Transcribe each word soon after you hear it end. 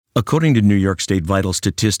According to New York State Vital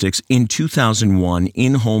Statistics, in 2001,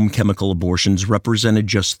 in-home chemical abortions represented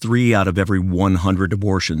just 3 out of every 100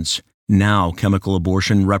 abortions. Now, chemical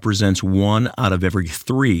abortion represents 1 out of every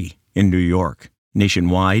 3 in New York.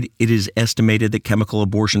 Nationwide, it is estimated that chemical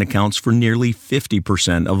abortion accounts for nearly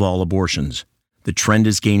 50% of all abortions. The trend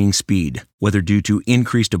is gaining speed, whether due to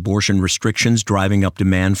increased abortion restrictions driving up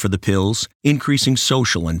demand for the pills, increasing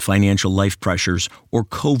social and financial life pressures, or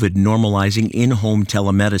COVID normalizing in-home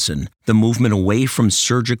telemedicine. The movement away from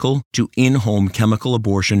surgical to in-home chemical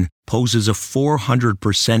abortion poses a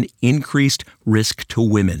 400% increased risk to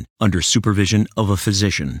women under supervision of a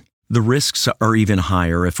physician. The risks are even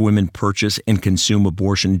higher if women purchase and consume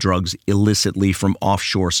abortion drugs illicitly from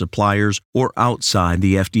offshore suppliers or outside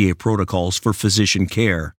the FDA protocols for physician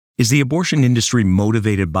care. Is the abortion industry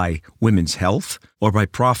motivated by women's health or by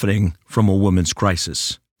profiting from a woman's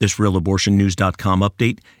crisis? This RealAbortionNews.com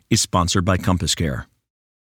update is sponsored by Compass Care.